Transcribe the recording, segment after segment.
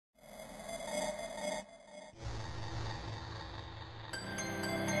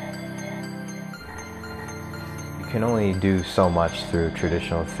can only do so much through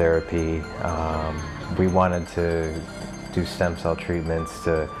traditional therapy. We wanted to do stem cell treatments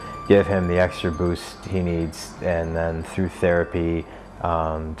to give him the extra boost he needs, and then through therapy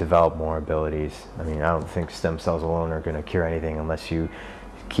develop more abilities. I mean, I don't think stem cells alone are going to cure anything unless you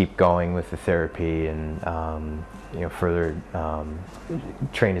keep going with the therapy and further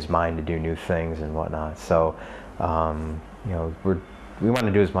train his mind to do new things and whatnot. So we want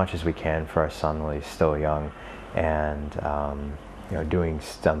to do as much as we can for our son while he's still young, and doing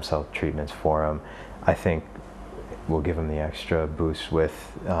stem cell treatments for him, I think, will give him the extra boost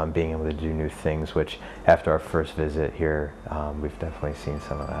with being able to do new things, which after our first visit here, we've definitely seen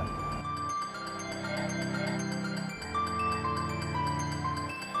some of that.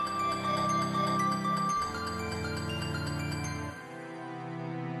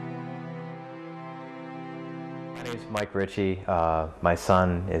 My name is Mike Ricci. My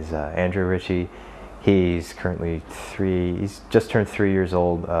son is Andrew Ricci. He's currently he's just turned 3 years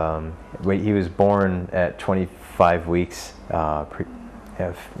old. He was born at 25 weeks,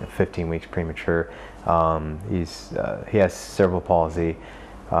 15 weeks premature. He has cerebral palsy.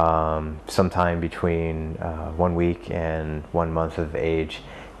 Sometime between 1 week and 1 month of age,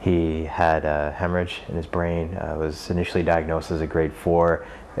 he had a hemorrhage in his brain. It was initially diagnosed as a grade 4.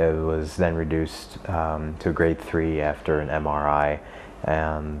 It was then reduced to a grade 3 after an MRI.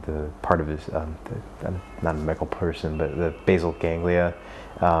 And the part of his, I'm not a medical person, but the basal ganglia,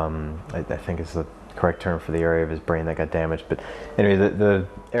 I think is the correct term for the area of his brain that got damaged. But anyway, the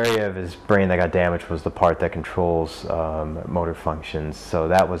area of his brain that got damaged was the part that controls motor functions. So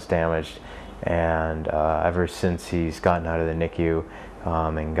that was damaged, and ever since he's gotten out of the NICU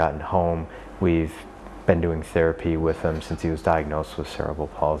and gotten home, we've been doing therapy with him since he was diagnosed with cerebral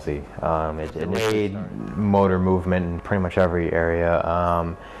palsy. It made motor movement in pretty much every area.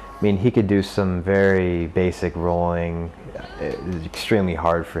 I mean, he could do some very basic rolling. It's extremely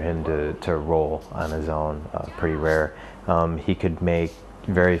hard for him to roll on his own, pretty rare. He could make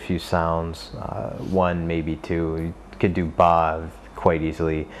very few sounds, one, maybe two. He could do ba quite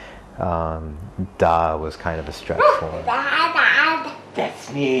easily. Da was kind of a stretch for him.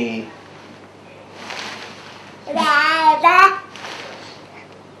 That's me.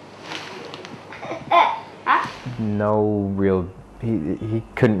 No real, he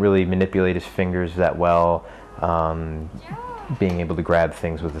couldn't really manipulate his fingers that well. Being able to grab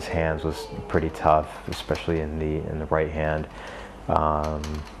things with his hands was pretty tough, especially in the right hand.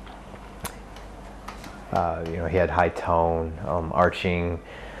 He had high tone, arching.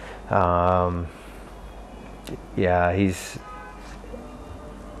 Yeah, he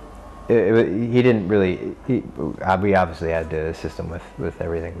didn't really. We obviously had to assist him with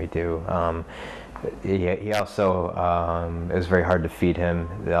everything we do. He also, it was very hard to feed him.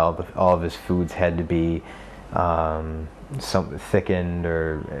 All of his foods had to be thickened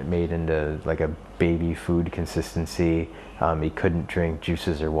or made into like a baby food consistency. He couldn't drink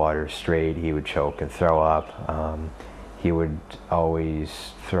juices or water straight. He would choke and throw up. He would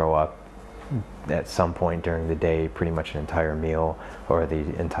always throw up at some point during the day, pretty much an entire meal or the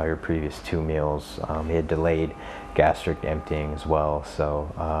entire previous 2 meals. He had delayed gastric emptying as well,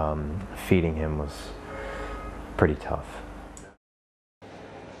 so feeding him was pretty tough.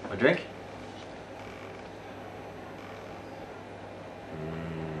 A drink?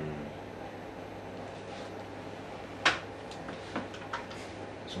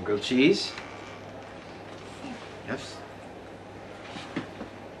 Some grilled cheese? Yes.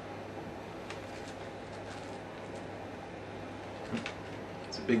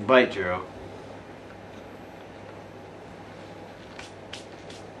 It's a big bite, Jero.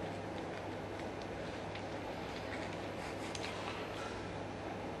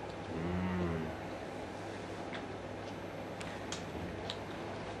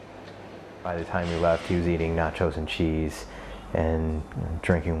 By the time he left, he was eating nachos and cheese and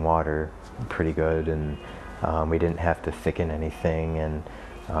drinking water pretty good, and we didn't have to thicken anything, and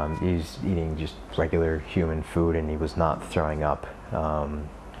he was eating just regular human food, and he was not throwing up.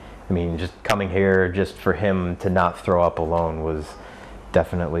 I mean, just coming here just for him to not throw up alone was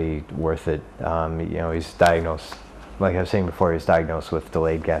definitely worth it. He's diagnosed, like I was saying before, he was diagnosed with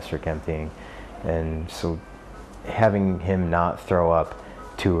delayed gastric emptying, and so having him not throw up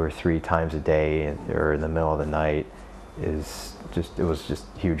 2 or 3 times a day or in the middle of the night it was just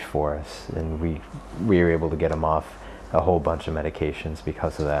huge for us, and we were able to get him off a whole bunch of medications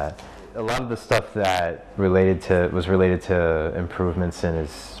because of that. A lot of the stuff that was related to improvements in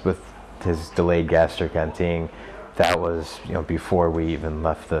his delayed gastric emptying, that was before we even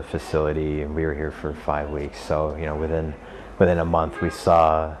left the facility, and we were here for 5 weeks. So within a month we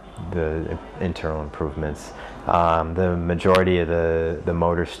saw the internal improvements. The majority of the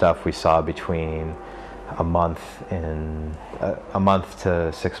motor stuff we saw between a month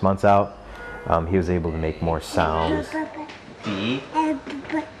to 6 months out. He was able to make more sounds. B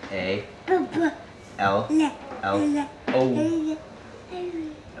A L L O O.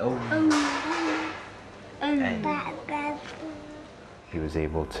 And he was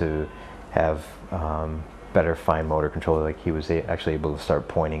able to have better fine motor control. Like he was actually able to start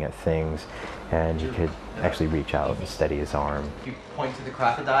pointing at things, and he could actually reach out and steady his arm. You point to the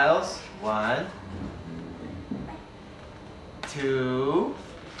crocodiles. 1, 2.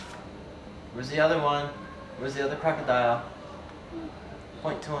 Where's the other one? Where's the other crocodile?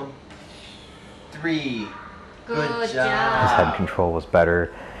 Point to him. 3. Good job. His head control was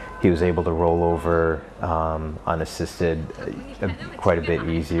better. He was able to roll over unassisted quite a bit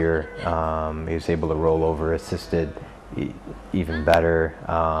easier. He was able to roll over assisted even better.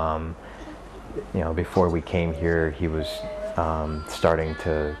 Before we came here, he was starting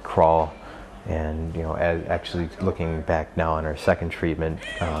to crawl, and actually looking back now on our second treatment,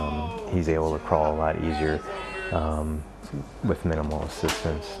 he's able to crawl a lot easier with minimal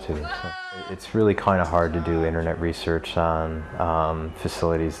assistance too. So it's really kind of hard to do internet research on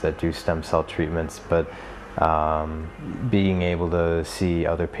facilities that do stem cell treatments, but being able to see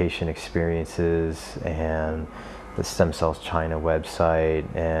other patient experiences and the Stem Cells China website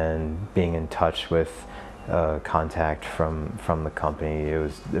and being in touch with contact from the company, it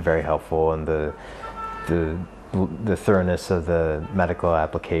was very helpful, and the thoroughness of the medical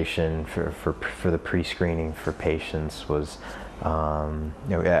application for the pre-screening for patients was,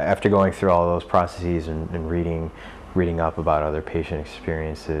 after going through all those processes and reading up about other patient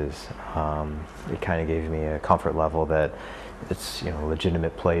experiences, it kind of gave me a comfort level that it's a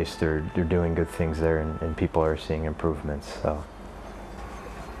legitimate place. They're doing good things there, and people are seeing improvements. So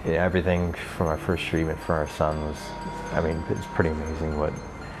everything from our first treatment for our son was, it's pretty amazing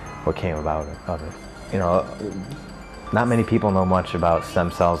what came about of it. Not many people know much about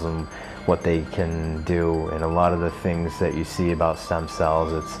stem cells and what they can do, and a lot of the things that you see about stem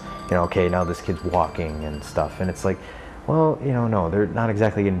cells, it's, okay, now this kid's walking and stuff, and it's like, well, no, they're not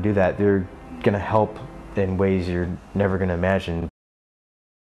exactly going to do that. They're going to help in ways you're never going to imagine